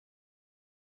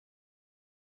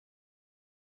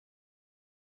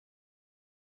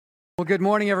Well, good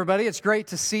morning, everybody. It's great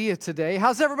to see you today.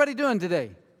 How's everybody doing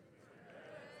today?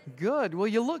 Good. Well,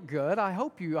 you look good. I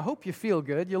hope you feel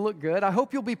good. You look good. I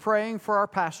hope you'll be praying for our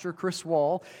pastor, Chris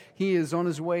Wall. He is on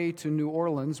his way to New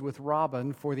Orleans with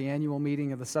Robin for the annual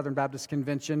meeting of the Southern Baptist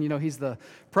Convention. You know, he's the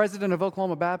president of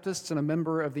Oklahoma Baptists and a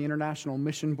member of the International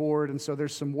Mission Board, and so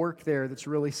there's some work there that's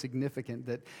really significant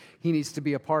that he needs to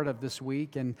be a part of this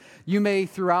week. And you may,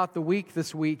 throughout the week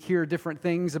this week, hear different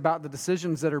things about the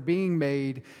decisions that are being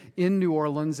made in New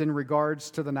Orleans in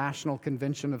regards to the National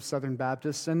Convention of Southern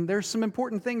Baptists. And there's some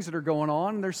important things that are going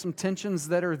on. There's some tensions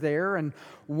that are there. And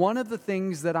one of the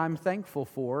things that I'm thankful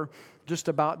for just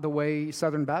about the way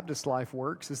Southern Baptist life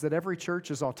works is that every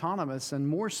church is autonomous, and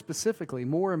more specifically,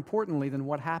 more importantly than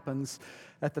what happens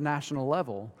at the national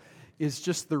level is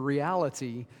just the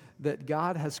reality that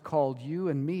God has called you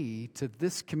and me to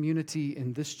this community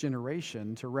in this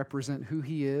generation to represent who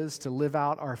He is, to live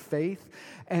out our faith,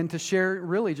 and to share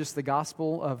really just the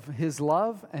gospel of His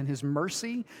love and His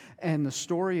mercy and the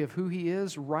story of who He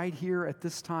is right here at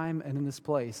this time and in this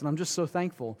place. And I'm just so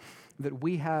thankful that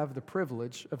we have the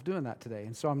privilege of doing that today.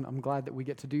 And so I'm glad that we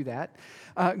get to do that.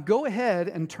 Go ahead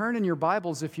and turn in your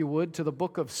Bibles, if you would, to the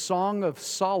book of Song of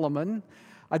Solomon.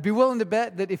 I'd be willing to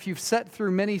bet that if you've sat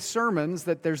through many sermons,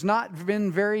 that there's not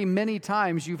been very many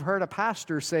times you've heard a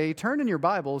pastor say, turn in your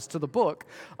Bibles to the book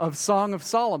of Song of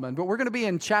Solomon. But we're going to be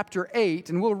in chapter 8,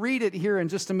 and we'll read it here in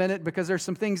just a minute because there's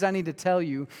some things I need to tell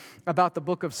you about the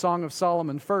book of Song of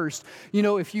Solomon first. You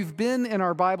know, if you've been in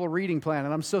our Bible reading plan,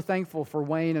 and I'm so thankful for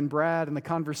Wayne and Brad and the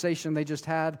conversation they just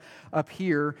had up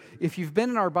here, if you've been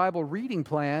in our Bible reading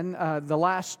plan, the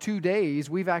last 2 days,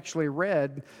 we've actually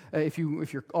read, if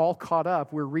you're all caught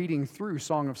up, we're reading through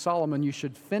Song of Solomon. You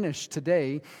should finish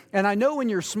today. And I know in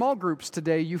your small groups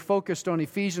today, you focused on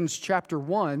Ephesians chapter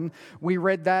 1. We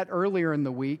read that earlier in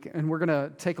the week, and we're going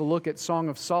to take a look at Song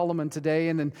of Solomon today.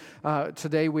 And then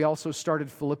today we also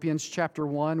started Philippians chapter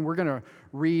 1. We're going to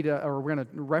read, or we're going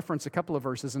to reference a couple of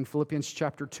verses in Philippians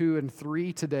chapter 2 and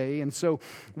 3 today. And so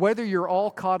whether you're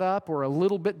all caught up or a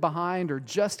little bit behind or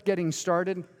just getting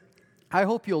started, I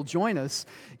hope you'll join us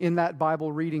in that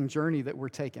Bible reading journey that we're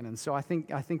taking. And so I think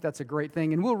that's a great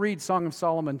thing. And we'll read Song of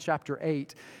Solomon chapter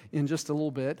 8 in just a little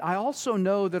bit. I also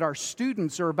know that our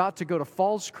students are about to go to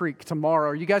Falls Creek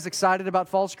tomorrow. Are you guys excited about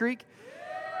Falls Creek?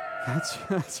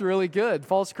 That's really good.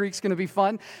 Falls Creek's going to be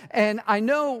fun. And I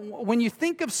know when you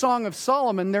think of Song of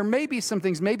Solomon, there may be some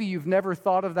things, maybe you've never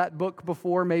thought of that book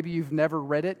before, maybe you've never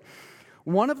read it.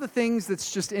 One of the things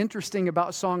that's just interesting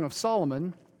about Song of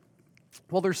Solomon,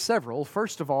 well, there's several.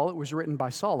 First of all, it was written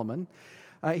by Solomon.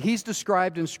 He's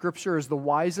described in Scripture as the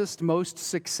wisest, most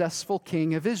successful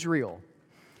king of Israel.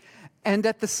 And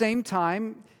at the same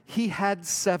time, he had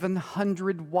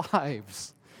 700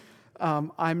 wives.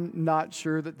 I'm not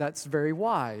sure that that's very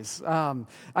wise.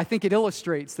 I think it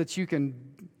illustrates that you can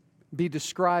be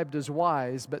described as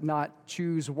wise, but not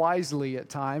choose wisely at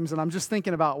times. And I'm just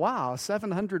thinking about, wow,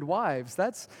 700 wives,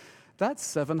 that's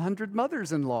 700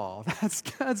 mothers-in-law.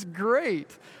 That's great.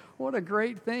 What a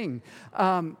great thing.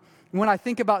 When I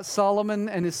think about Solomon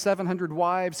and his 700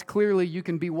 wives, clearly you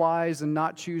can be wise and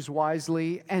not choose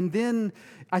wisely. And then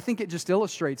I think it just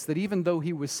illustrates that even though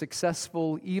he was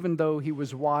successful, even though he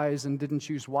was wise and didn't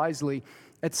choose wisely,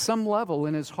 at some level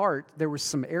in his heart, there was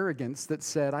some arrogance that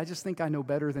said, I just think I know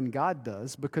better than God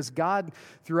does, because God,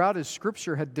 throughout his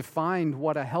Scripture, had defined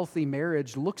what a healthy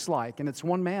marriage looks like, and it's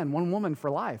one man, one woman for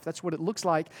life. That's what it looks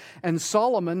like. And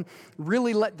Solomon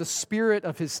really let the spirit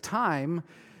of his time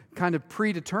kind of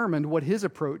predetermined what his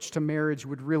approach to marriage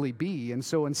would really be. And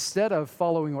so instead of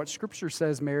following what Scripture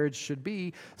says marriage should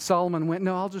be, Solomon went,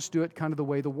 no, I'll just do it kind of the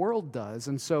way the world does.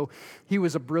 And so he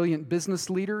was a brilliant business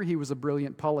leader. He was a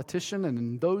brilliant politician. And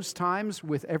in those times,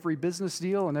 with every business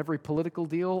deal and every political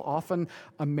deal, often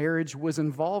a marriage was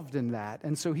involved in that.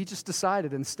 And so he just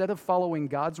decided, instead of following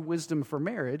God's wisdom for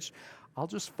marriage, I'll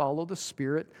just follow the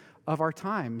spirit of our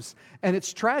times. And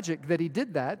it's tragic that he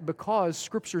did that, because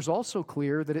Scripture's also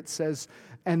clear that it says,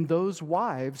 and those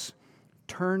wives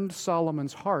turned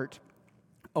Solomon's heart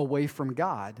away from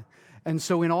God. And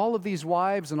so in all of these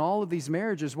wives and all of these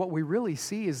marriages, what we really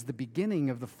see is the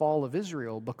beginning of the fall of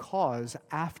Israel, because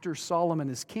after Solomon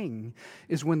is king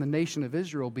is when the nation of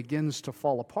Israel begins to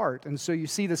fall apart. And so you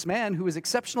see this man who is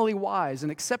exceptionally wise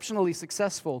and exceptionally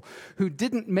successful, who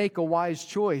didn't make a wise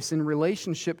choice in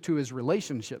relationship to his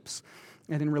relationships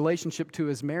and in relationship to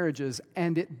his marriages,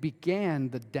 and it began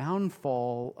the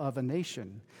downfall of a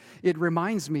nation. It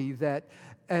reminds me that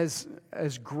as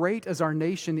great as our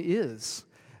nation is,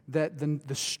 that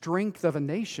the strength of a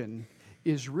nation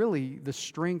is really the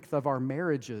strength of our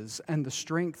marriages and the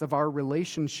strength of our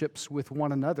relationships with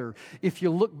one another. If you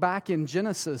look back in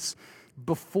Genesis,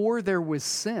 before there was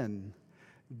sin,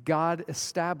 God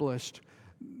established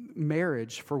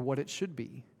marriage for what it should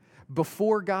be.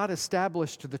 Before God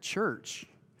established the church,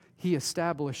 He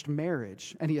established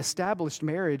marriage, and He established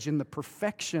marriage in the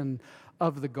perfection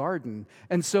of the garden.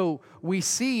 And so we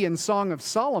see in Song of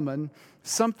Solomon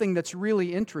something that's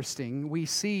really interesting. We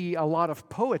see a lot of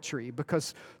poetry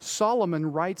because Solomon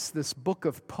writes this book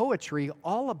of poetry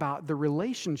all about the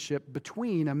relationship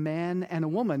between a man and a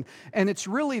woman. And it's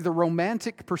really the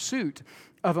romantic pursuit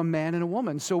of a man and a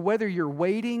woman. So whether you're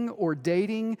waiting or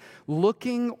dating,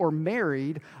 looking or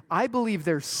married, I believe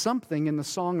there's something in the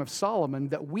Song of Solomon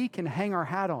that we can hang our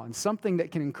hat on, something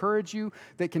that can encourage you,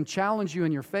 that can challenge you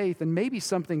in your faith, and maybe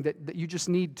something that you just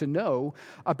need to know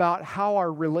about how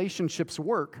our relationships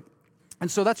work. And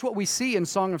so that's what we see in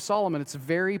Song of Solomon. It's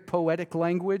very poetic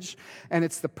language, and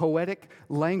it's the poetic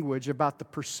language about the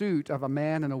pursuit of a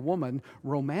man and a woman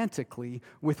romantically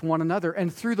with one another.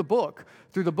 And through the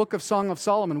book of Song of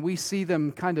Solomon, we see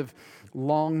them kind of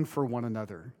long for one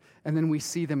another. And then we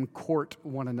see them court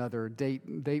one another, date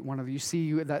one another. You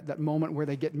see that moment where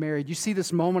they get married. You see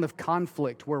this moment of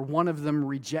conflict where one of them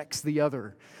rejects the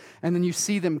other. And then you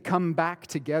see them come back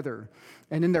together.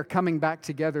 And in their coming back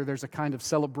together, there's a kind of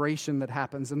celebration that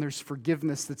happens, and there's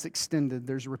forgiveness that's extended.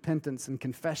 There's repentance and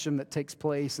confession that takes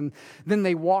place. And then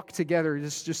they walk together.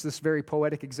 It's just this very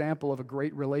poetic example of a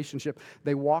great relationship.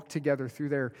 They walk together through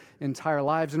their entire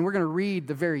lives. And we're going to read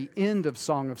the very end of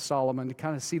Song of Solomon to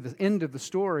kind of see the end of the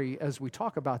story as we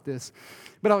talk about this.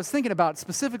 But I was thinking about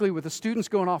specifically with the students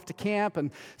going off to camp,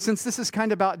 and since this is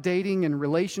kind of about dating and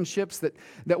relationships, that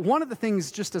one of the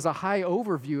things, just as a high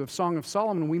overview of Song of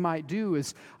Solomon, we might do is,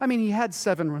 he had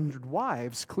 700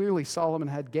 wives. Clearly Solomon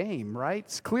had game,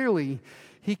 right? Clearly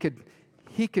he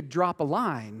could drop a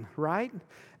line, right?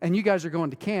 And you guys are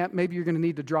going to camp. Maybe you're going to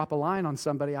need to drop a line on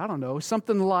somebody. I don't know.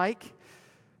 Something like,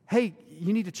 hey,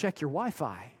 you need to check your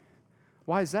Wi-Fi.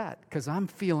 Why is that? Because I'm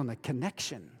feeling a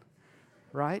connection,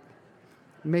 right?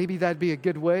 Maybe that'd be a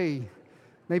good way.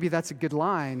 Maybe that's a good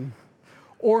line.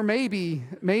 Or maybe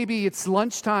it's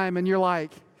lunchtime and you're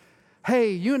like,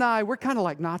 hey, you and I, we're kind of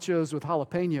like nachos with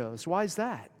jalapenos. Why is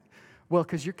that? Well,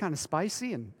 because you're kind of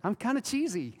spicy and I'm kind of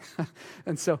cheesy.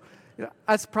 And so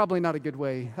that's probably not a good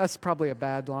way. That's probably a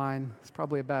bad line. It's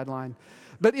probably a bad line.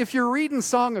 But if you're reading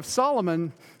Song of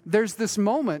Solomon, there's this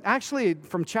moment. Actually,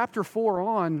 from chapter 4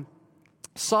 on,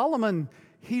 Solomon,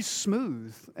 he's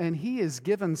smooth, and he is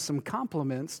given some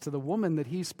compliments to the woman that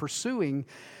he's pursuing.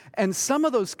 And some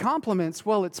of those compliments,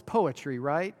 well, it's poetry,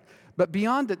 right? But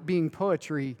beyond it being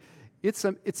poetry,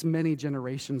 it's many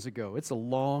generations ago. It's a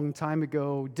long time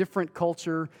ago, different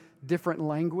culture, different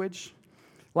language.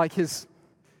 Like his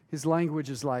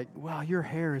language is like, wow, your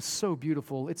hair is so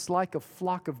beautiful. It's like a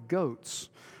flock of goats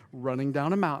running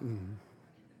down a mountain.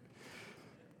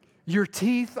 Your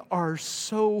teeth are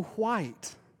so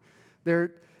white.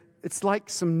 It's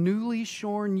like some newly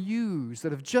shorn ewes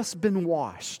that have just been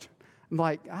washed. I'm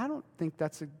like, I don't think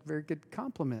that's a very good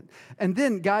compliment. And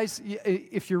then, guys,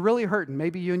 if you're really hurting,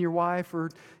 maybe you and your wife are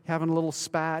having a little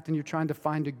spat and you're trying to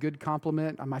find a good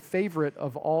compliment. My favorite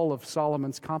of all of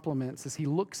Solomon's compliments is he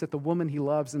looks at the woman he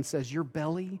loves and says, your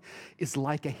belly is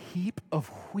like a heap of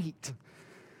wheat.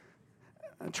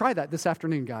 Try that this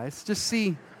afternoon, guys. Just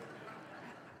see.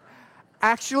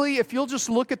 Actually, if you'll just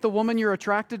look at the woman you're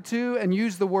attracted to and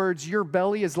use the words, your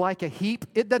belly is like a heap,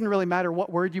 it doesn't really matter what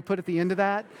word you put at the end of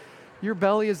that. Your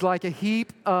belly is like a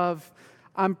heap of,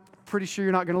 I'm pretty sure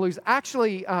you're not going to lose.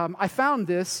 Actually, I found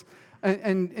this,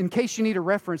 and in case you need a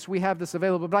reference, we have this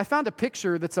available. But I found a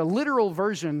picture that's a literal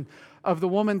version of the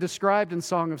woman described in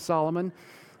Song of Solomon.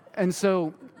 And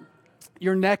so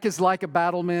your neck is like a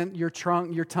battlement, your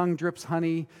tongue drips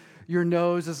honey. Your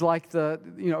nose is like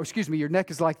your neck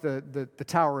is like the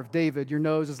Tower of David. Your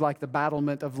nose is like the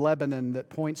battlement of Lebanon that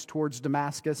points towards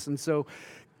Damascus. And so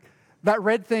that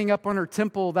red thing up on her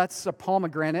temple, that's a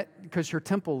pomegranate because her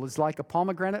temple is like a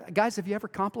pomegranate. Guys, have you ever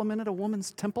complimented a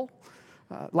woman's temple?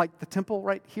 Like the temple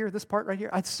right here, this part right here?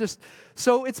 It's just,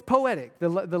 so it's poetic. The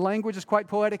language is quite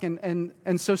poetic.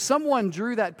 And so someone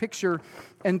drew that picture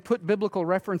and put biblical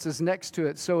references next to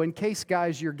it. So in case,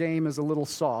 guys, your game is a little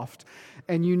soft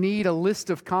and you need a list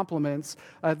of compliments,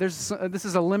 this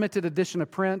is a limited edition of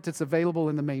print. It's available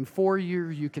in the main foyer.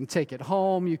 You can take it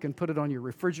home. You can put it on your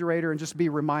refrigerator and just be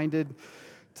reminded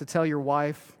to tell your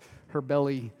wife her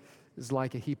belly is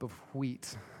like a heap of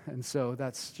wheat. And so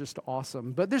that's just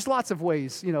awesome. But there's lots of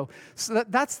ways, So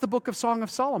that's the book of Song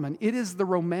of Solomon. It is the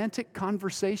romantic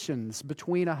conversations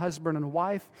between a husband and a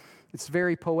wife. It's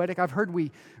very poetic. I've heard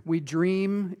we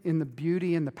dream in the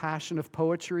beauty and the passion of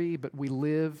poetry, but we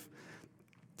live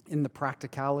in the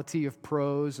practicality of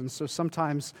prose. And so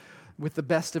sometimes with the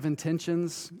best of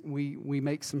intentions, we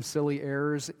make some silly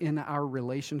errors in our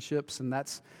relationships, and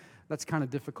that's kind of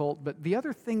difficult. But the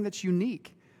other thing that's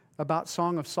unique about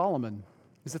Song of Solomon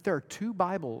is that there are two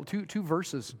books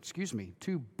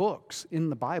in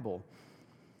the Bible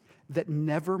that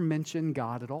never mention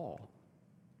God at all.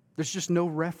 There's just no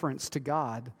reference to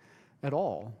God at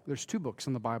all. There's two books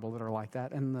in the Bible that are like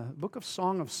that, and the book of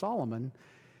Song of Solomon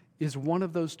is one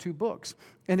of those two books.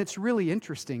 And it's really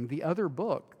interesting. The other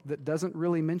book that doesn't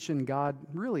really mention God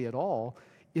really at all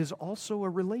is also a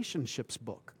relationships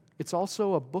book. It's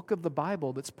also a book of the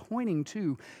Bible that's pointing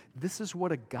to this is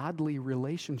what a godly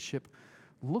relationship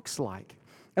looks like.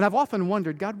 And I've often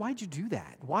wondered, God, why'd you do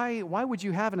that? Why would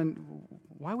you have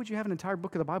an entire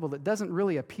book of the Bible that doesn't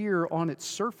really appear on its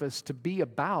surface to be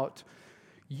about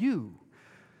you?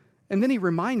 And then he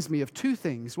reminds me of two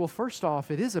things. Well, first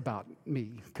off, it is about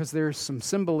me, because there's some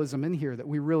symbolism in here that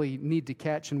we really need to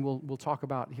catch, and we'll talk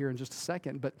about here in just a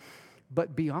second.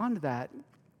 But beyond that,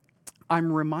 I'm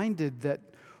reminded that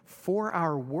for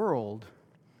our world,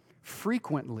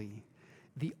 frequently,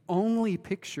 the only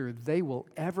picture they will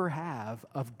ever have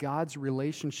of God's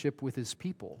relationship with his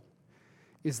people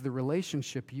is the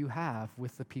relationship you have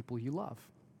with the people you love.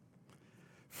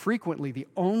 Frequently, the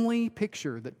only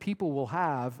picture that people will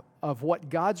have of what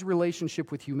God's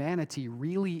relationship with humanity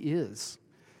really is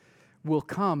will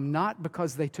come not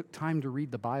because they took time to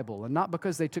read the Bible, and not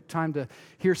because they took time to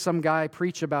hear some guy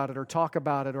preach about it or talk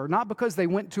about it, or not because they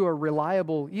went to a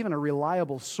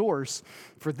reliable source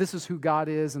for this is who God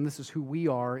is and this is who we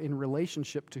are in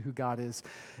relationship to who God is.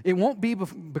 It won't be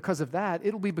because of that.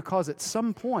 It'll be because at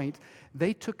some point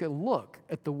they took a look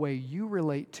at the way you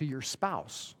relate to your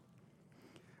spouse.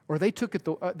 Or they took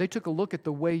a look at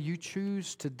the way you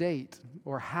choose to date,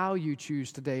 or how you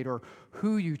choose to date, or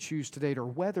who you choose to date, or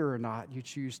whether or not you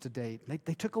choose to date.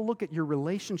 They took a look at your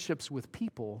relationships with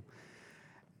people,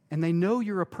 and they know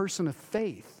you're a person of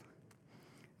faith.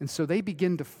 And so they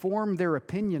begin to form their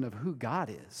opinion of who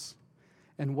God is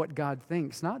and what God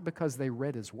thinks, not because they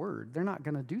read his word. They're not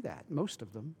going to do that, most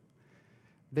of them.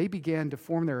 They began to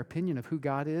form their opinion of who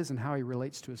God is and how he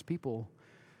relates to his people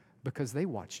because they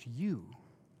watched you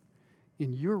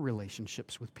in your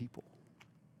relationships with people.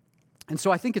 And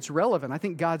so I think it's relevant. I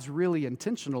think God's really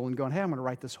intentional in going, hey, I'm going to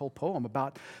write this whole poem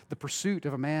about the pursuit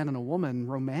of a man and a woman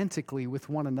romantically with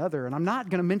one another. And I'm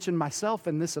not going to mention myself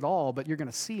in this at all, but you're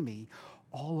going to see me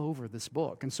all over this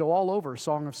book. And so all over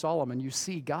Song of Solomon, you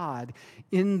see God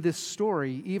in this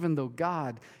story, even though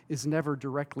God is never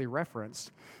directly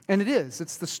referenced. And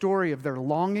it's the story of their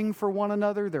longing for one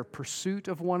another, their pursuit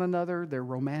of one another, their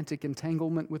romantic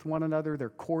entanglement with one another,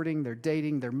 their courting, their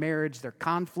dating, their marriage, their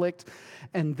conflict,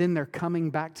 and then they're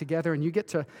coming back together. And you get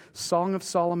to Song of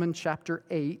Solomon chapter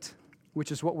 8,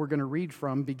 which is what we're going to read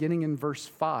from, beginning in verse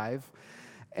 5,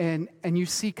 and you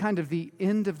see kind of the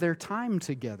end of their time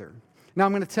together. Now,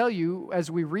 I'm going to tell you,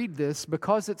 as we read this,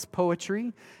 because it's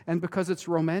poetry and because it's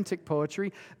romantic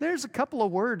poetry, there's a couple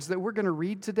of words that we're going to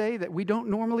read today that we don't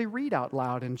normally read out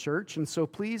loud in church. And so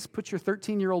please put your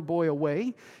 13-year-old boy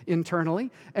away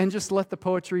internally and just let the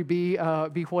poetry be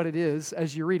what it is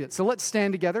as you read it. So let's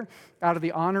stand together out of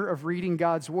the honor of reading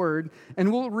God's Word, and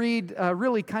we'll read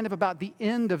really kind of about the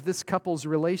end of this couple's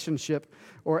relationship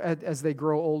or as they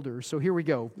grow older. So here we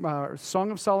go.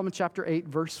 Song of Solomon, chapter 8,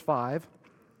 verse 5.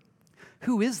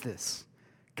 Who is this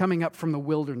coming up from the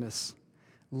wilderness,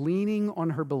 leaning on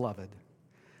her beloved?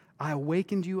 I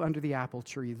awakened you under the apple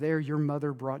tree. There your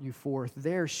mother brought you forth.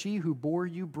 There she who bore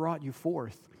you brought you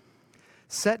forth.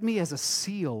 Set me as a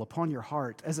seal upon your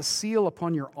heart, as a seal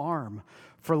upon your arm.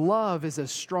 For love is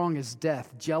as strong as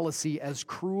death, jealousy as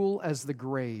cruel as the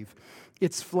grave.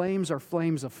 Its flames are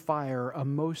flames of fire, a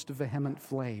most vehement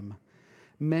flame.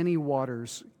 Many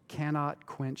waters cannot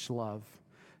quench love,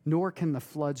 nor can the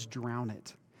floods drown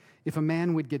it. If a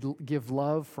man would give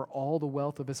love for all the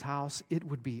wealth of his house, it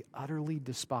would be utterly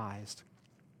despised.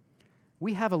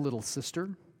 We have a little sister,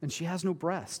 and she has no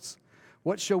breasts.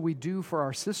 What shall we do for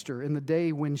our sister in the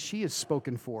day when she is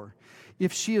spoken for?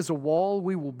 If she is a wall,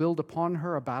 we will build upon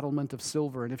her a battlement of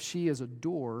silver, and if she is a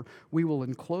door, we will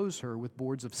enclose her with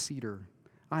boards of cedar.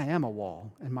 I am a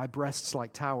wall, and my breasts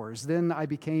like towers. Then I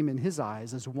became in his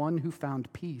eyes as one who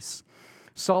found peace.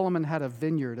 Solomon had a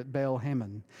vineyard at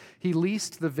Baal-Hamon. He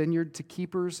leased the vineyard to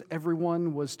keepers.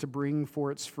 Everyone was to bring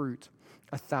for its fruit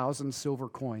 1,000 silver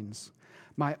coins.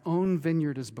 My own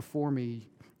vineyard is before me.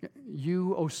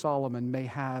 You, O Solomon, may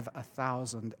have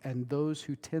 1,000, and those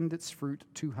who tend its fruit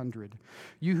 200.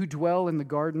 You who dwell in the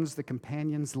gardens, the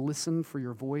companions, listen for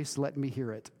your voice, let me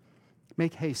hear it.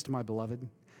 Make haste, my beloved,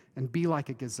 and be like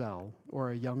a gazelle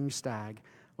or a young stag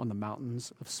on the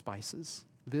mountains of spices.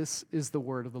 This is the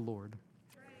word of the Lord.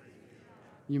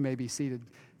 You may be seated.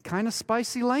 Kind of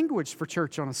spicy language for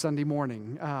church on a Sunday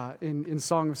morning in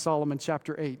Song of Solomon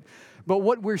chapter 8. But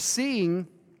what we're seeing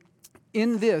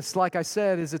in this, like I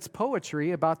said, is it's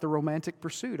poetry about the romantic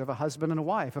pursuit of a husband and a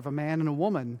wife, of a man and a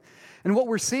woman. And what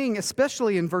we're seeing,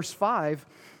 especially in verse 5,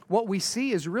 what we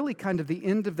see is really kind of the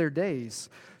end of their days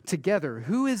together.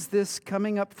 Who is this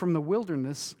coming up from the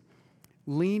wilderness,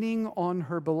 leaning on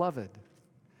her beloved?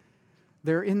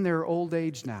 They're in their old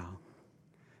age now.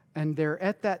 And they're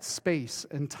at that space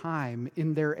and time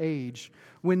in their age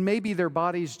when maybe their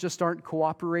bodies just aren't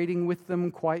cooperating with them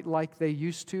quite like they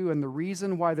used to. And the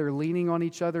reason why they're leaning on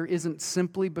each other isn't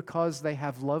simply because they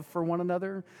have love for one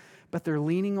another, but they're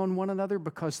leaning on one another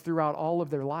because throughout all of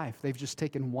their life, they've just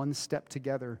taken one step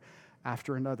together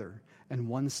after another and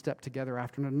one step together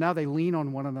after another. Now they lean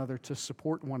on one another to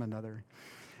support one another.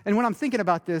 And when I'm thinking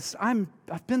about this, I've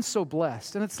been so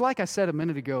blessed. And it's like I said a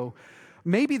minute ago,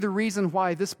 maybe the reason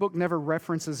why this book never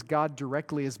references God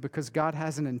directly is because God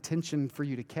has an intention for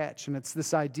you to catch. And it's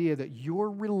this idea that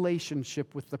your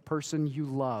relationship with the person you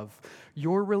love,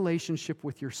 your relationship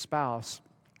with your spouse,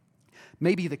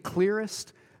 may be the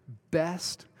clearest,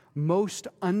 best, most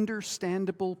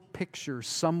understandable picture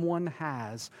someone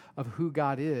has of who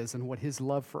God is and what His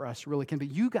love for us really can be.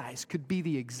 You guys could be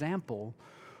the example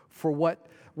for what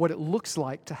it looks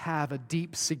like to have a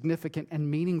deep, significant, and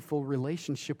meaningful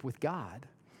relationship with God.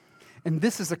 And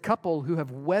this is a couple who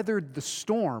have weathered the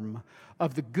storm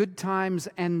of the good times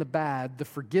and the bad, the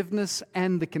forgiveness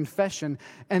and the confession,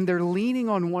 and they're leaning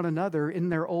on one another in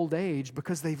their old age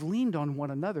because they've leaned on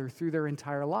one another through their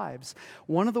entire lives.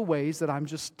 One of the ways that I'm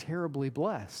just terribly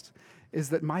blessed is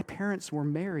that my parents were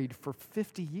married for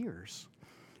 50 years.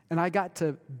 And I got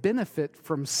to benefit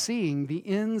from seeing the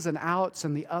ins and outs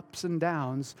and the ups and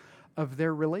downs of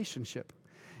their relationship.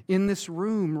 In this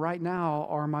room right now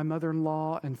are my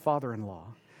mother-in-law and father-in-law.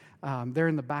 They're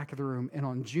in the back of the room. And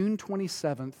on June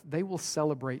 27th, they will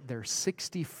celebrate their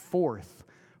 64th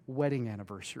wedding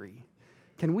anniversary.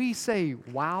 Can we say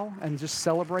wow and just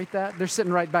celebrate that? They're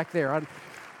sitting right back there.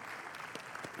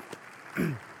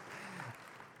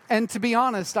 And to be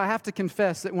honest, I have to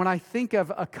confess that when I think of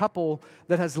a couple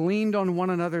that has leaned on one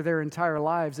another their entire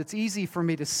lives, it's easy for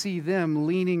me to see them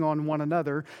leaning on one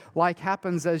another. Like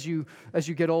happens as you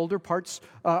get older, parts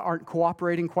aren't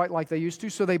cooperating quite like they used to,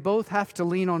 so they both have to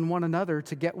lean on one another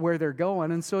to get where they're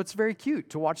going. And so it's very cute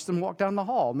to watch them walk down the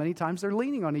hall. Many times they're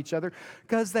leaning on each other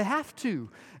because they have to,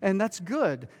 and that's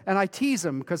good. And I tease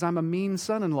them because I'm a mean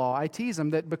son-in-law. I tease them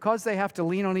that because they have to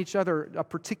lean on each other a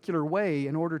particular way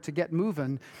in order to get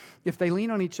moving, if they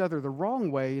lean on each other the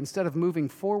wrong way, instead of moving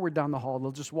forward down the hall,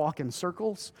 they'll just walk in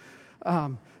circles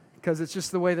because it's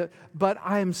just the way that. But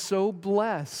I am so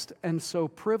blessed and so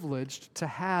privileged to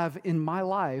have in my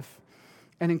life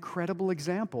an incredible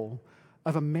example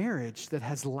of a marriage that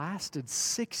has lasted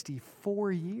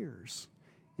 64 years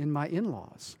in my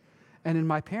in-laws. And in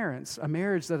my parents, a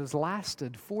marriage that has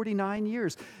lasted 49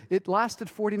 years. It lasted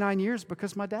 49 years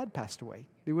because my dad passed away.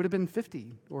 It would have been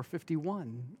 50 or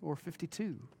 51 or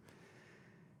 52.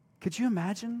 Could you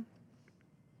imagine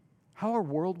how our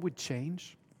world would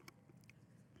change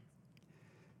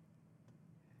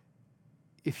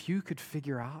if you could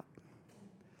figure out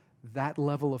that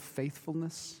level of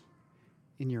faithfulness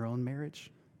in your own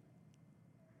marriage?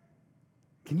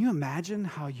 Can you imagine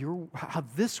how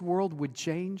this world would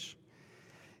change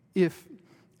if,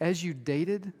 as you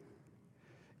dated,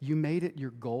 you made it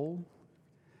your goal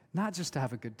not just to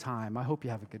have a good time? I hope you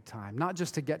have a good time. Not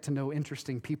just to get to know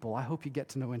interesting people. I hope you get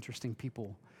to know interesting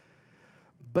people.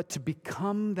 But to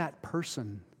become that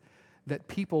person that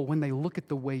people, when they look at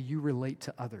the way you relate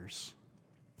to others,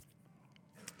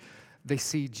 they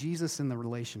see Jesus in the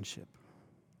relationship.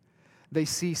 They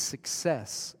see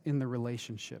success in the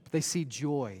relationship. They see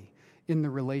joy in the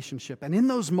relationship. And in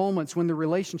those moments when the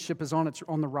relationship is on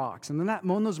the rocks, and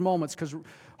in those moments, because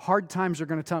hard times are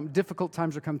going to come, difficult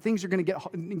times are coming, things are going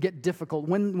to get difficult.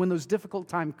 When those difficult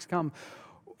times come,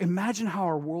 imagine how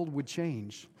our world would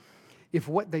change if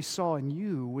what they saw in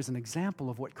you was an example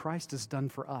of what Christ has done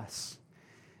for us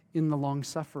in the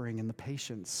long-suffering, in the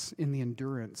patience, in the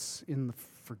endurance, in the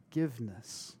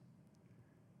forgiveness.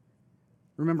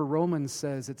 Remember, Romans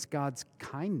says it's God's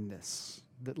kindness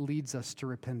that leads us to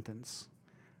repentance.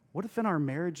 What if in our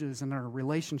marriages and our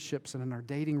relationships and in our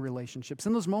dating relationships,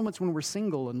 in those moments when we're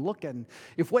single and looking,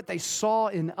 if what they saw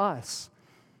in us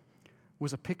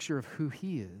was a picture of who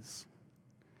he is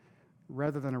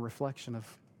rather than a reflection of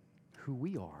who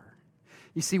we are.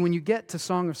 You see, when you get to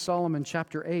Song of Solomon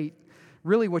chapter 8,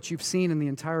 really what you've seen in the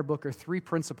entire book are three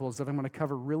principles that I'm going to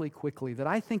cover really quickly that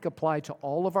I think apply to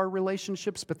all of our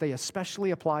relationships, but they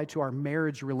especially apply to our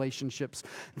marriage relationships.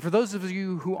 And for those of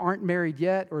you who aren't married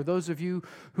yet, or those of you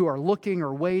who are looking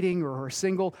or waiting or are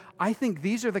single, I think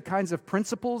these are the kinds of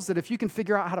principles that if you can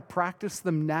figure out how to practice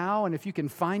them now, and if you can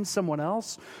find someone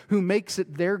else who makes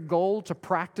it their goal to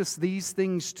practice these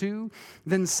things too,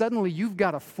 then suddenly you've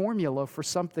got a formula for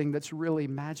something that's really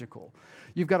magical.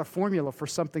 You've got a formula for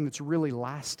something that's really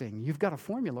lasting. You've got a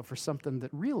formula for something that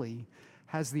really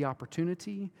has the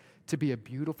opportunity to be a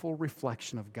beautiful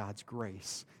reflection of God's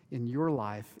grace in your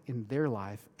life, in their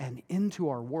life, and into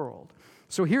our world.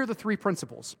 So here are the three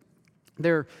principles.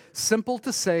 They're simple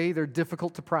to say, they're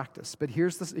difficult to practice, but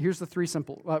here's the three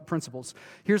simple principles.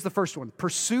 Here's the first one.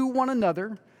 Pursue one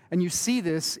another, and you see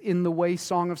this in the way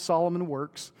Song of Solomon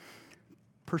works.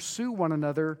 Pursue one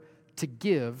another to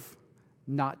give,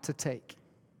 not to take.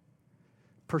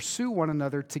 Pursue one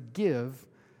another to give,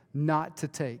 not to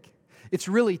take. It's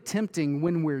really tempting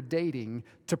when we're dating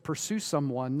to pursue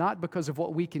someone, not because of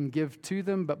what we can give to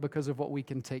them, but because of what we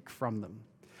can take from them.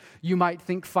 You might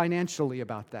think financially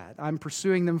about that. I'm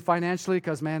pursuing them financially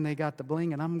because, man, they got the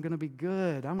bling and I'm going to be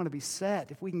good. I'm going to be set.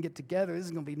 If we can get together, this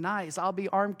is going to be nice. I'll be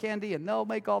arm candy and they'll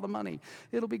make all the money.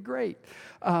 It'll be great.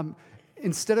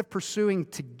 Instead of pursuing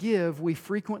to give, we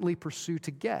frequently pursue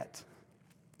to get.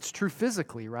 It's true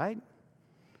physically, right?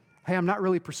 Hey, I'm not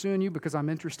really pursuing you because I'm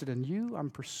interested in you. I'm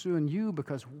pursuing you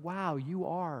because, wow, you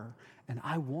are, and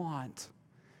I want,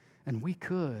 and we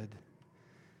could.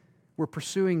 We're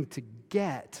pursuing to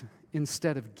get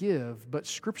instead of give, but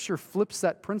Scripture flips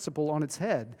that principle on its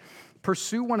head.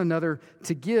 Pursue one another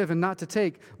to give and not to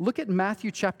take. Look at Matthew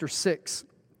chapter 6.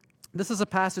 This is a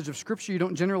passage of Scripture you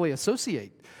don't generally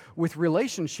associate with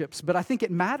relationships, but I think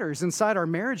it matters inside our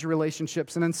marriage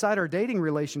relationships and inside our dating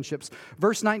relationships.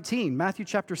 Verse 19, Matthew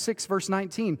chapter 6, verse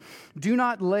 19. Do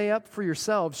not lay up for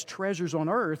yourselves treasures on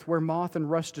earth where moth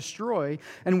and rust destroy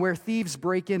and where thieves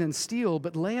break in and steal,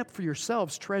 but lay up for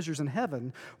yourselves treasures in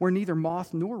heaven where neither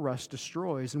moth nor rust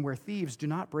destroys and where thieves do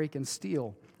not break in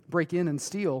and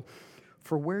steal.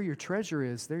 For where your treasure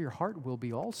is, there your heart will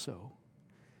be also.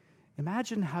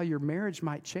 Imagine how your marriage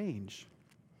might change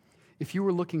if you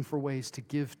were looking for ways to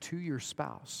give to your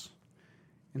spouse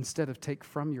instead of take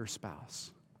from your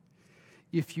spouse.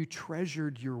 If you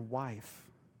treasured your wife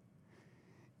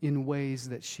in ways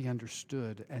that she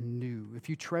understood and knew. If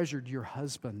you treasured your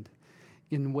husband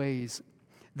in ways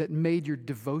that made your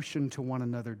devotion to one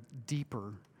another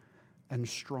deeper and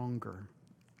stronger.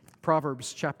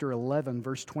 Proverbs chapter 11,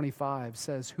 verse 25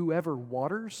 says, whoever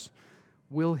waters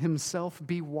will himself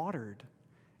be watered.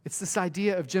 It's this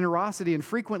idea of generosity, and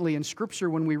frequently in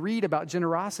Scripture when we read about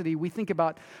generosity, we think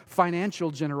about financial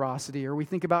generosity, or we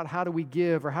think about how do we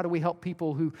give, or how do we help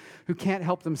people who can't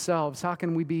help themselves? How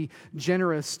can we be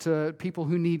generous to people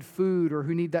who need food or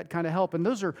who need that kind of help? And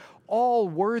those are all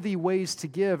worthy ways to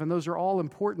give, and those are all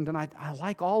important, and I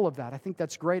like all of that. I think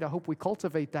that's great. I hope we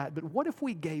cultivate that. But what if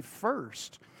we gave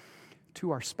first to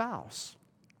our spouse?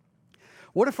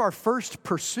 What if our first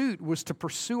pursuit was to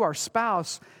pursue our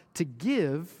spouse to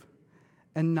give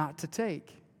and not to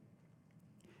take?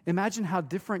 Imagine how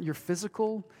different your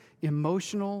physical,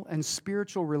 emotional, and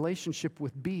spiritual relationship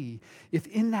would be if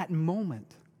in that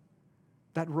moment,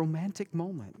 that romantic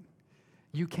moment,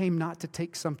 you came not to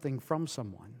take something from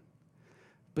someone,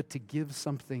 but to give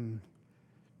something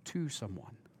to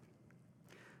someone.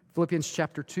 Philippians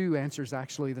chapter 2 answers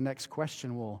actually the next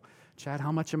question. Well, Chad,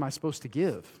 how much am I supposed to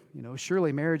give?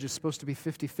 Surely marriage is supposed to be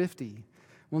 50-50.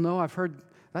 Well, no, I've heard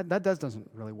that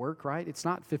doesn't really work, right? It's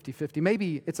not 50-50.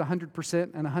 Maybe it's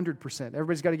 100% and 100%.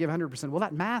 Everybody's got to give 100%. Well,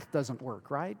 that math doesn't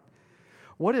work, right?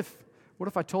 What if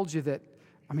I told you that,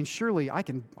 surely I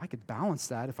could balance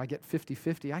that. If I get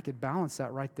 50-50, I could balance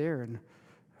that right there. And,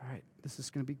 all right, this is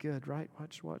going to be good, right?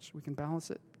 Watch. We can balance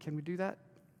it. Can we do that?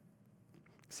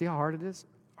 See how hard it is?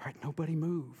 All right, nobody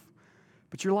move.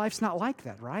 But your life's not like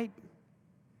that, right?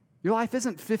 Your life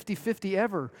isn't 50-50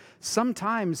 ever.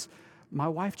 Sometimes my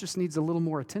wife just needs a little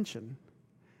more attention.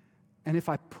 And if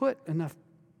I put enough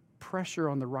pressure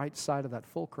on the right side of that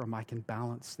fulcrum, I can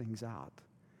balance things out.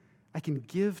 I can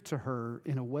give to her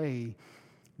in a way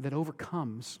that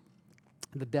overcomes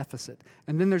the deficit.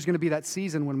 And then there's going to be that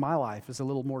season when my life is a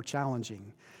little more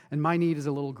challenging and my need is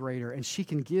a little greater, and she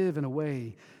can give in a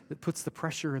way that puts the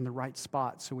pressure in the right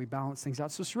spot so we balance things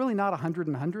out. So it's really not 100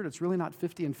 and 100. It's really not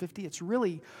 50 and 50. It's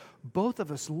really both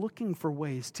of us looking for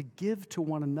ways to give to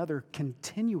one another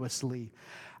continuously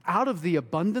out of the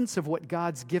abundance of what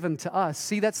God's given to us.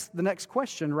 See, that's the next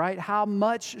question, right? How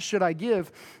much should I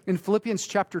give? In Philippians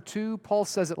chapter 2, Paul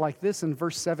says it like this in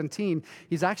verse 17.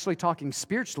 He's actually talking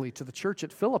spiritually to the church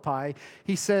at Philippi.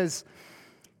 He says,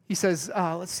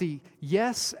 let's see,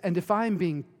 yes, and if I am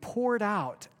being poured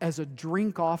out as a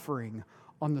drink offering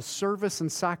on the service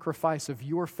and sacrifice of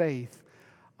your faith,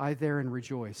 I therein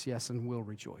rejoice, yes, and will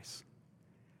rejoice.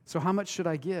 So how much should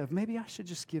I give? Maybe I should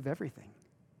just give everything.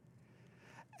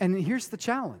 And here's the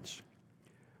challenge.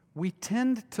 We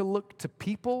tend to look to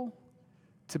people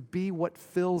to be what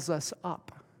fills us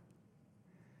up.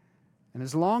 And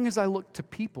as long as I look to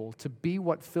people to be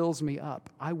what fills me up,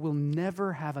 I will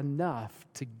never have enough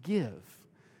to give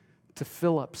to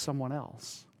fill up someone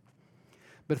else.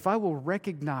 But if I will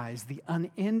recognize the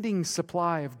unending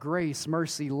supply of grace,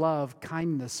 mercy, love,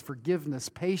 kindness, forgiveness,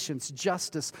 patience,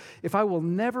 justice, if I will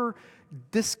never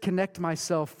disconnect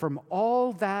myself from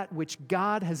all that which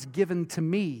God has given to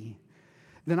me,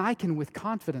 then I can with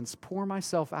confidence pour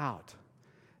myself out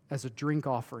as a drink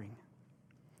offering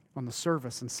on the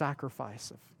service and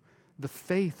sacrifice of the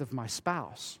faith of my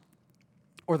spouse,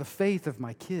 or the faith of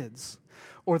my kids,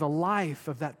 or the life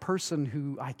of that person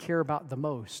who I care about the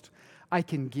most. I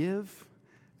can give,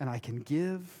 and I can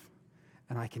give,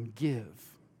 and I can give,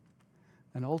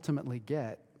 and ultimately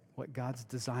get what God's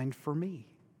designed for me.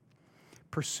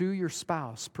 Pursue your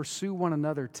spouse. Pursue one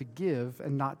another to give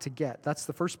and not to get. That's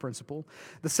the first principle.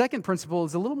 The second principle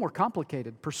is a little more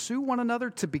complicated. Pursue one another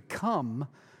to become,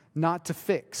 not to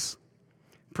fix.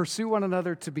 Pursue one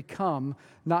another to become,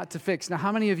 not to fix. Now,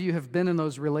 how many of you have been in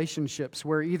those relationships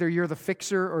where either you're the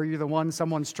fixer or you're the one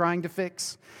someone's trying to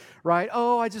fix, right?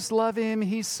 Oh, I just love him.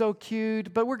 He's so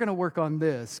cute, but we're going to work on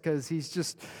this because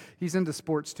he's into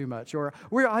sports too much. Or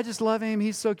I just love him.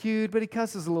 He's so cute, but he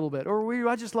cusses a little bit. Or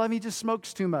I just love him. He just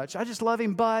smokes too much. I just love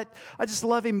him, but.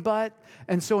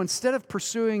 And so instead of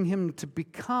pursuing him to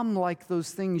become like those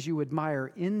things you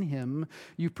admire in him,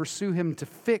 you pursue him to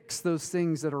fix those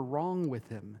things that are wrong with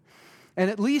him. And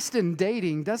at least in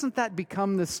dating, doesn't that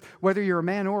become this, whether you're a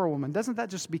man or a woman, doesn't that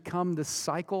just become this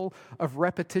cycle of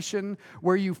repetition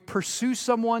where you pursue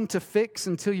someone to fix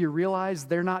until you realize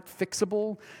they're not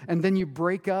fixable, and then you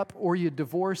break up or you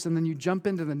divorce, and then you jump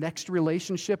into the next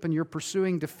relationship and you're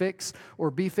pursuing to fix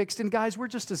or be fixed? And guys, we're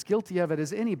just as guilty of it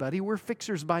as anybody. We're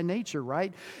fixers by nature,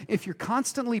 right? If you're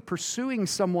constantly pursuing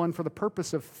someone for the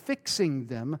purpose of fixing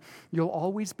them, you'll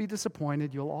always be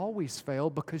disappointed, you'll always fail,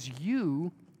 because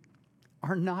you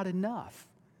are not enough.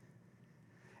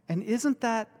 And isn't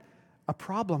that a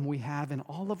problem we have in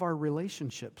all of our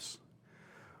relationships?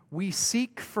 We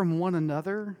seek from one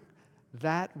another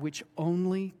that which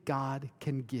only God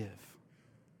can give.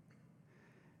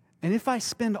 And if I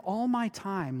spend all my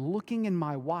time looking in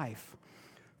my wife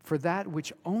for that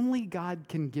which only God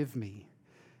can give me,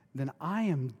 then I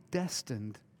am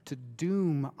destined to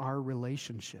doom our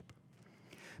relationship.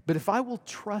 But if I will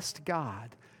trust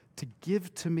God to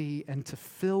give to me and to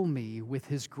fill me with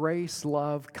His grace,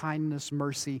 love, kindness,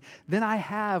 mercy, then I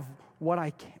have what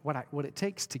it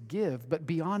takes to give. But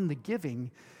beyond the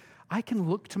giving, I can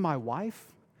look to my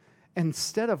wife.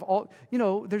 Instead of all,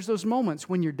 there's those moments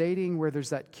when you're dating where there's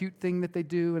that cute thing that they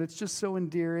do and it's just so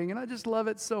endearing and I just love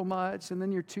it so much. And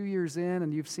then you're 2 years in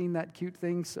and you've seen that cute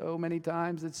thing so many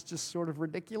times, it's just sort of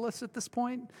ridiculous at this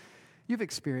point. You've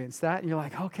experienced that, and you're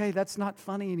like, okay, that's not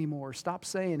funny anymore. Stop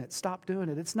saying it. Stop doing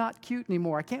it. It's not cute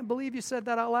anymore. I can't believe you said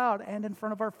that out loud and in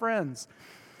front of our friends.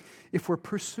 If we're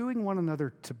pursuing one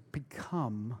another to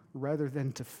become rather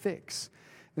than to fix,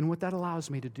 then what that allows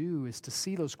me to do is to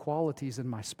see those qualities in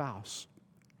my spouse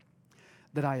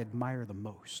that I admire the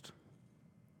most,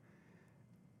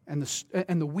 and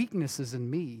the weaknesses in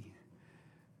me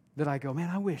that I go, man,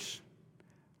 I wish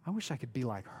I could be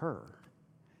like her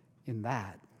in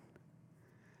that.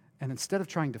 And instead of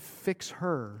trying to fix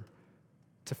her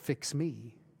to fix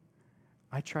me,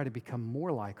 I try to become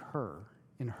more like her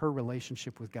in her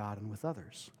relationship with God and with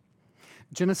others.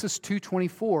 Genesis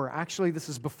 2:24, actually this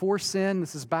is before sin.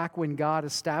 This is back when God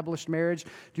established marriage.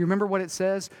 Do you remember what it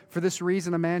says? For this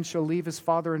reason a man shall leave his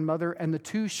father and mother, and the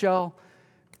two shall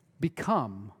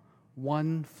become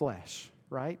one flesh,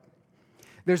 right?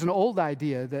 There's an old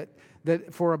idea that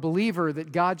for a believer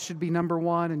that God should be number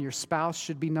one and your spouse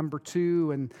should be number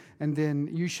two, and then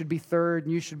you should be third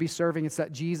and you should be serving. It's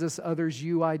that Jesus, others,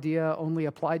 you idea only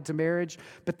applied to marriage.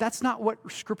 But that's not what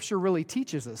Scripture really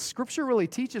teaches us. Scripture really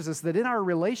teaches us that in our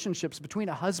relationships between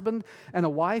a husband and a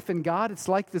wife and God, it's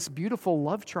like this beautiful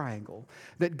love triangle.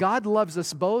 That God loves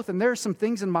us both, and there are some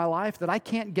things in my life that I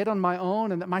can't get on my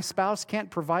own and that my spouse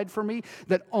can't provide for me,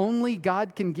 that only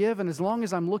God can give. And as long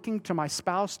as I'm looking to my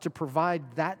spouse to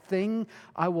provide that thing, thing,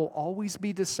 I will always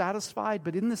be dissatisfied.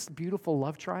 But in this beautiful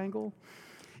love triangle,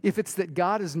 if it's that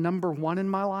God is number one in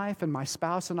my life and my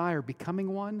spouse and I are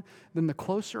becoming one, then the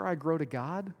closer I grow to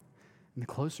God and the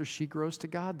closer she grows to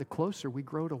God, the closer we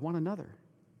grow to one another.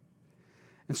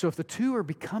 And so if the two are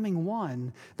becoming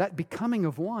one, that becoming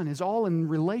of one is all in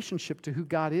relationship to who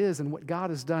God is and what God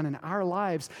has done in our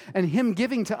lives, and Him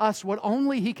giving to us what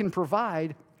only He can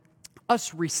provide,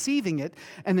 us receiving it,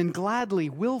 and then gladly,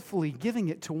 willfully giving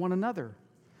it to one another.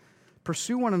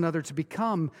 Pursue one another to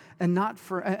become and not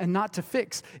to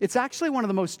fix. It's actually one of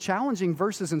the most challenging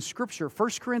verses in Scripture. 1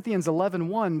 Corinthians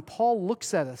 11:1, Paul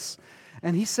looks at us,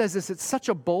 and he says this, it's such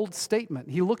a bold statement.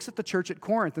 He looks at the church at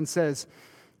Corinth and says,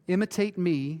 imitate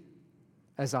me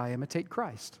as I imitate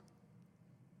Christ.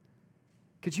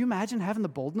 Could you imagine having the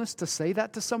boldness to say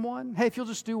that to someone? Hey, if you'll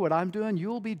just do what I'm doing,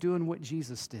 you'll be doing what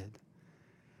Jesus did.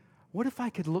 What if I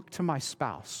could look to my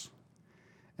spouse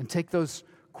and take those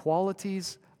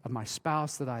qualities of my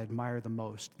spouse that I admire the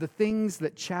most, the things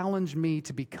that challenge me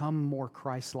to become more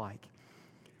Christ-like?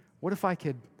 What if I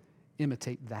could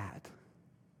imitate that?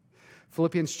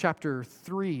 Philippians chapter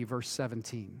 3, verse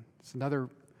 17. It's another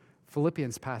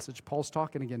Philippians passage. Paul's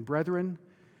talking again. Brethren,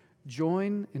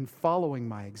 join in following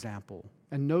my example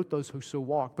and note those who so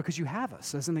walk, because you have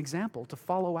us as an example to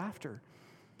follow after.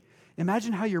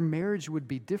 Imagine how your marriage would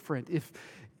be different if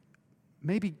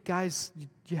maybe, guys,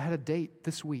 you had a date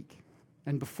this week,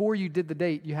 and before you did the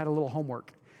date, you had a little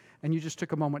homework, and you just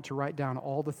took a moment to write down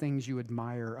all the things you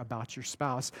admire about your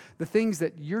spouse, the things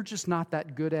that you're just not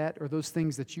that good at, or those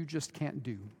things that you just can't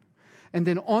do. And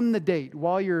then on the date,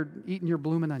 while you're eating your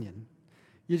bloomin' onion,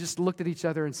 you just looked at each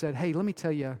other and said, hey, let me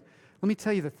tell you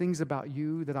the things about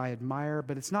you that I admire,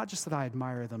 but it's not just that I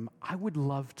admire them. I would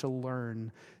love to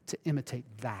learn to imitate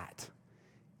that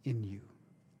in you.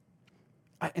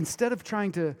 Instead of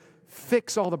trying to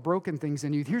fix all the broken things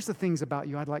in you, here's the things about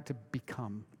you I'd like to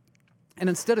become. And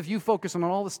instead of you focusing on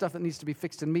all the stuff that needs to be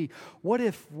fixed in me, what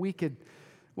if we could,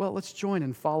 let's join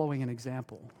in following an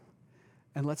example.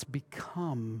 And let's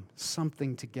become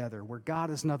something together where God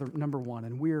is number one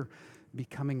and we're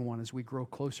becoming one as we grow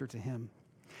closer to Him.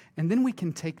 And then we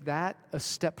can take that a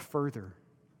step further.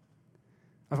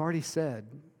 I've already said,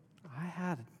 I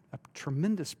had a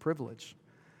tremendous privilege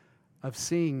of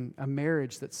seeing a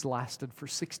marriage that's lasted for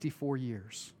 64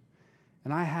 years.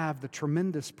 And I have the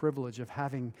tremendous privilege of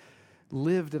having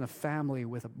lived in a family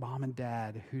with a mom and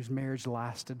dad whose marriage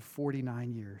lasted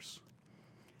 49 years.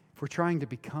 If we're trying to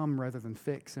become rather than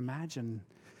fix, imagine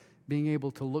being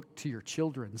able to look to your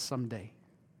children someday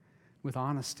with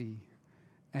honesty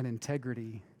and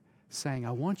integrity, saying,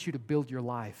 I want you to build your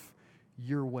life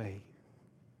your way.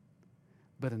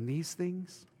 But in these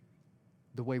things,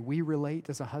 the way we relate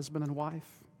as a husband and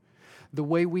wife, the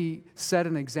way we set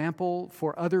an example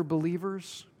for other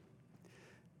believers,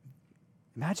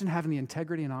 imagine having the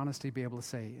integrity and honesty to be able to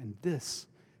say, and this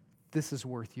is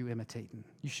worth you imitating.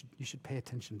 You should pay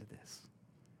attention to this.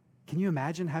 Can you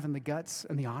imagine having the guts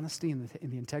and the honesty and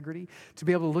the integrity to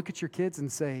be able to look at your kids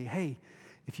and say, hey,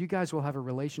 if you guys will have a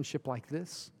relationship like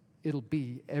this, it'll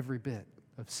be every bit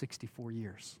of 64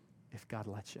 years, if God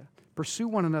lets you. Pursue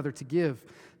one another to give,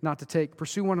 not to take.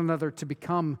 Pursue one another to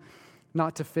become,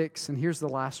 not to fix. And here's the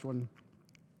last one.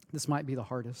 This might be the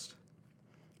hardest.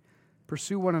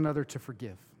 Pursue one another to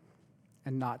forgive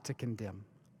and not to condemn.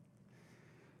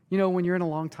 You know, when you're in a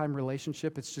long-time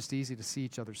relationship, it's just easy to see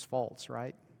each other's faults,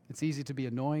 right? It's easy to be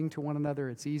annoying to one another.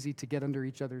 It's easy to get under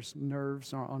each other's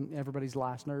nerves, or on everybody's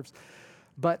last nerves.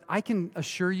 But I can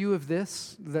assure you of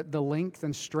this, that the length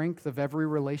and strength of every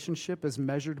relationship is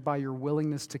measured by your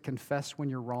willingness to confess when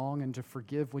you're wrong and to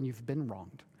forgive when you've been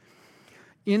wronged.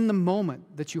 In the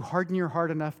moment that you harden your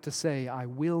heart enough to say, I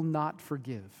will not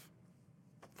forgive,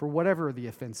 for whatever the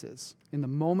offense is, in the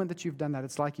moment that you've done that,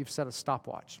 it's like you've set a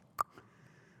stopwatch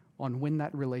on when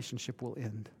that relationship will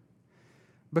end.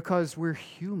 Because we're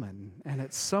human, and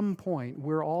at some point,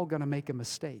 we're all going to make a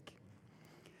mistake.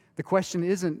 The question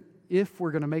isn't if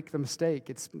we're going to make the mistake,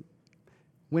 it's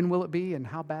when will it be and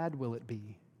how bad will it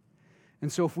be?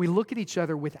 And so if we look at each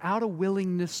other without a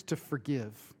willingness to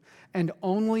forgive and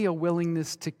only a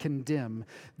willingness to condemn,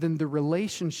 then the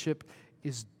relationship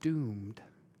is doomed.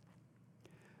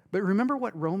 But remember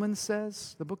what Romans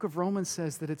says? The book of Romans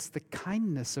says that it's the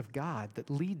kindness of God that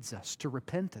leads us to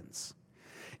repentance.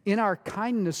 In our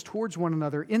kindness towards one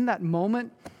another, in that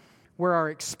moment where our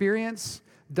experience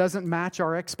doesn't match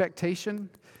our expectation,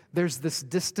 There's this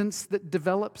distance that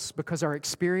develops because our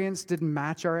experience didn't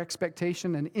match our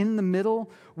expectation. And in the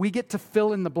middle, we get to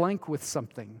fill in the blank with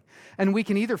something. And we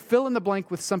can either fill in the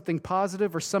blank with something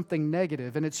positive or something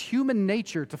negative. And it's human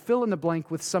nature to fill in the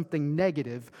blank with something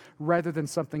negative rather than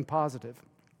something positive.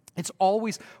 It's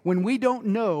always, when we don't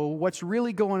know what's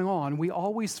really going on, we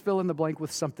always fill in the blank with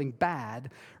something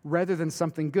bad rather than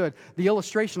something good. The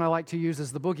illustration I like to use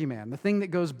is the boogeyman. The thing that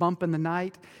goes bump in the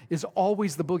night is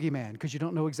always the boogeyman because you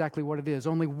don't know exactly what it is.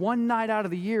 Only one night out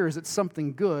of the year is it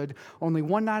something good. Only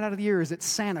one night out of the year is it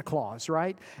Santa Claus,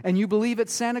 right? And you believe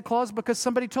it's Santa Claus because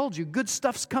somebody told you good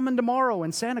stuff's coming tomorrow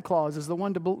and Santa Claus is the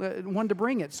one to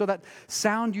bring it. So that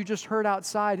sound you just heard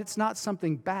outside, it's not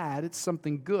something bad, it's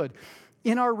something good.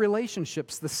 In our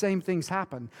relationships, the same things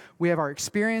happen. We have our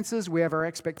experiences, we have our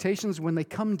expectations. When they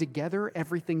come together,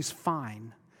 everything's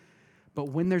fine. But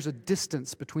when there's a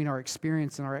distance between our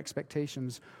experience and our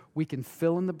expectations, we can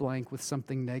fill in the blank with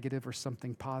something negative or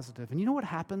something positive. And you know what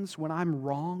happens when I'm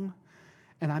wrong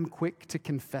and I'm quick to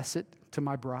confess it to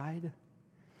my bride?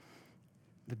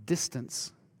 The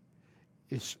distance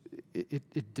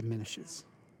it diminishes.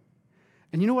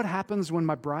 And you know what happens when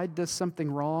my bride does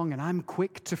something wrong and I'm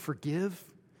quick to forgive?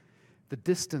 The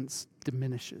distance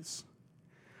diminishes.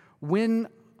 When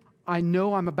I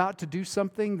know I'm about to do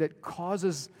something that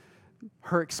causes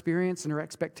her experience and her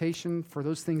expectation for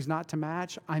those things not to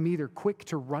match, I'm either quick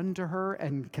to run to her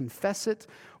and confess it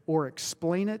or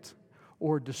explain it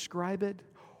or describe it.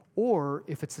 Or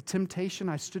if it's a temptation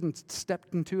I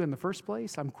stepped into in the first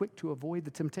place, I'm quick to avoid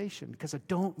the temptation because I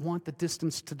don't want the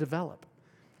distance to develop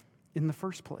in the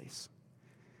first place.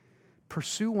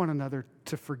 Pursue one another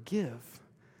to forgive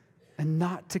and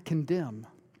not to condemn.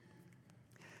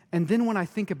 And then when I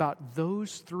think about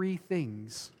those three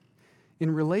things in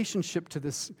relationship to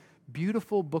this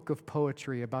beautiful book of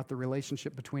poetry about the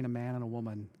relationship between a man and a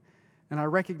woman, and I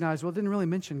recognize, well, it didn't really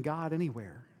mention God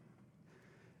anywhere,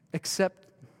 except,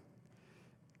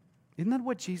 isn't that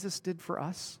what Jesus did for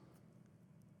us?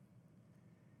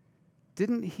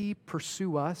 Didn't he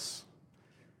pursue us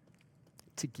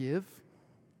to give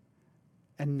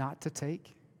and not to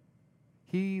take?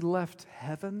 He left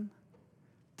heaven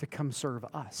to come serve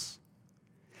us.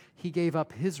 He gave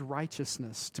up his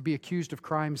righteousness to be accused of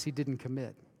crimes he didn't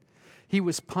commit. He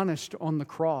was punished on the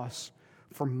cross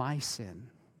for my sin.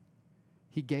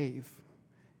 He gave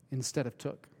instead of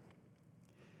took.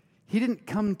 He didn't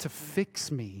come to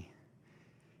fix me.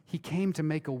 He came to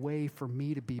make a way for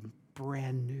me to be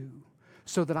brand new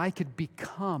so that I could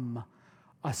become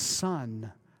a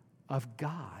son of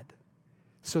God,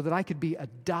 so that I could be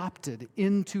adopted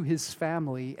into his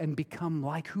family and become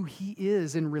like who he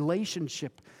is in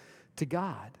relationship to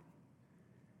God.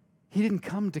 He didn't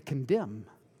come to condemn.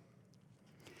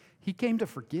 He came to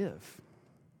forgive.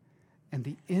 And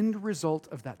the end result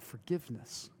of that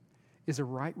forgiveness is a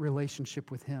right relationship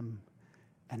with him.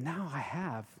 And now I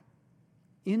have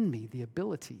in me the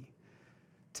ability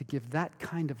to give that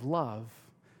kind of love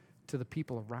to the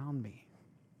people around me.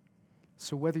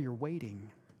 So whether you're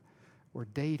waiting or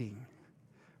dating,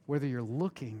 whether you're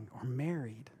looking or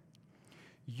married,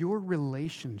 your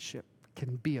relationship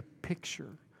can be a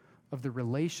picture of the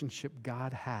relationship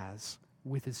God has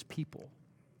with his people.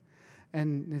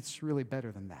 And it's really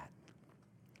better than that.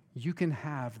 You can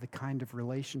have the kind of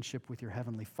relationship with your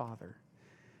Heavenly Father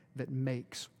that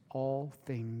makes all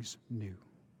things new.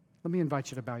 Let me invite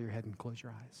you to bow your head and close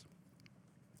your eyes.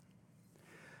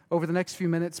 Over the next few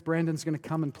minutes, Brandon's going to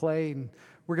come and play, and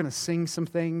we're going to sing some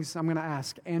things. I'm going to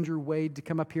ask Andrew Wade to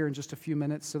come up here in just a few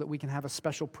minutes so that we can have a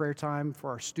special prayer time for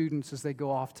our students as they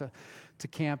go off to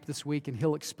camp this week, and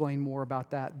he'll explain more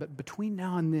about that. But between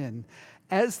now and then,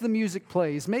 as the music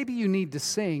plays, maybe you need to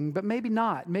sing, but maybe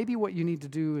not. Maybe what you need to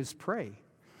do is pray.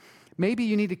 Maybe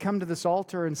you need to come to this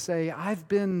altar and say, I've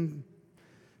been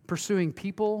pursuing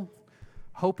people,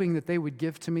 hoping that they would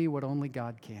give to me what only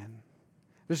God can.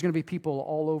 There's going to be people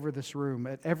all over this room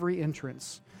at every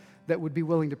entrance that would be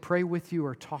willing to pray with you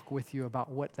or talk with you about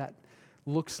what that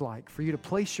looks like, for you to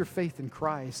place your faith in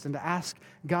Christ and to ask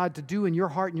God to do in your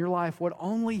heart and your life what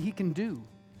only he can do.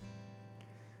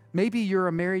 Maybe you're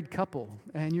a married couple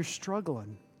and you're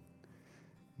struggling.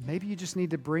 Maybe you just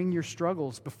need to bring your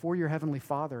struggles before your Heavenly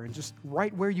Father and just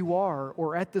right where you are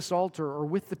or at this altar or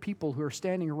with the people who are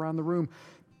standing around the room,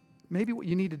 maybe what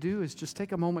you need to do is just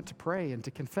take a moment to pray and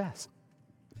to confess.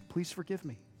 Please forgive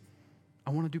me. I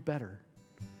want to do better.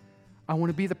 I want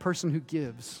to be the person who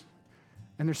gives.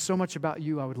 And there's so much about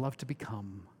you I would love to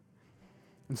become.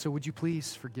 And so would you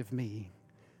please forgive me?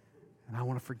 And I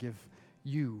want to forgive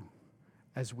you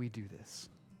as we do this.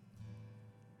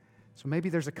 So maybe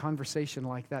there's a conversation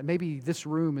like that. Maybe this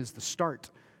room is the start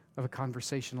of a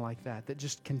conversation like that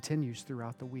just continues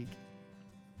throughout the week.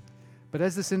 But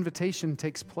as this invitation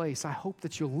takes place, I hope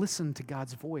that you'll listen to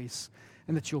God's voice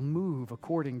and that you'll move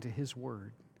according to His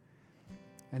word.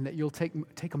 And that you'll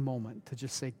take a moment to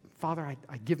just say, Father,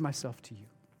 I give myself to you.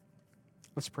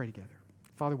 Let's pray together.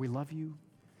 Father, we love you.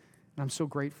 And I'm so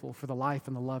grateful for the life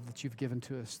and the love that you've given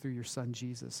to us through your Son,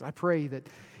 Jesus. I pray that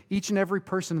each and every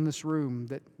person in this room,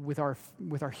 that with our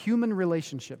human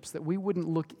relationships, that we wouldn't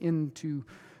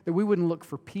look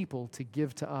for people to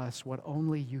give to us what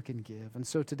only you can give. And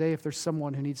so today, if there's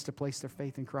someone who needs to place their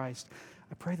faith in Christ,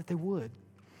 I pray that they would.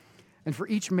 And for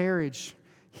each marriage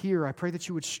here, I pray that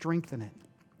you would strengthen it,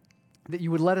 that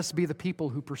you would let us be the people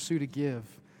who pursue to give,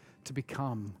 to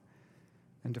become,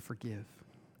 and to forgive,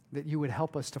 that you would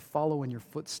help us to follow in your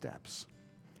footsteps,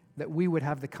 that we would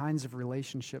have the kinds of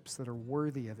relationships that are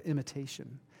worthy of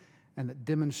imitation and that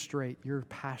demonstrate your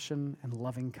passion and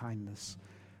loving kindness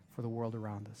for the world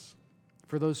around us.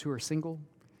 For those who are single,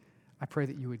 I pray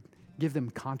that you would give them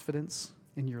confidence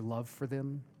in your love for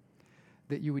them,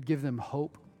 that you would give them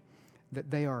hope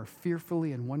that they are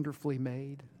fearfully and wonderfully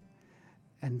made,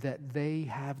 and that they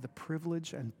have the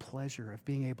privilege and pleasure of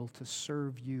being able to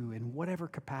serve you in whatever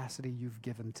capacity you've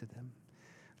given to them.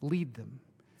 Lead them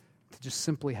to just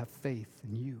simply have faith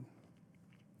in you.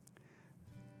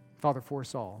 Father, for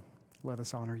us all, let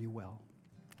us honor you well.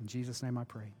 In Jesus' name I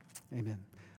pray. Amen.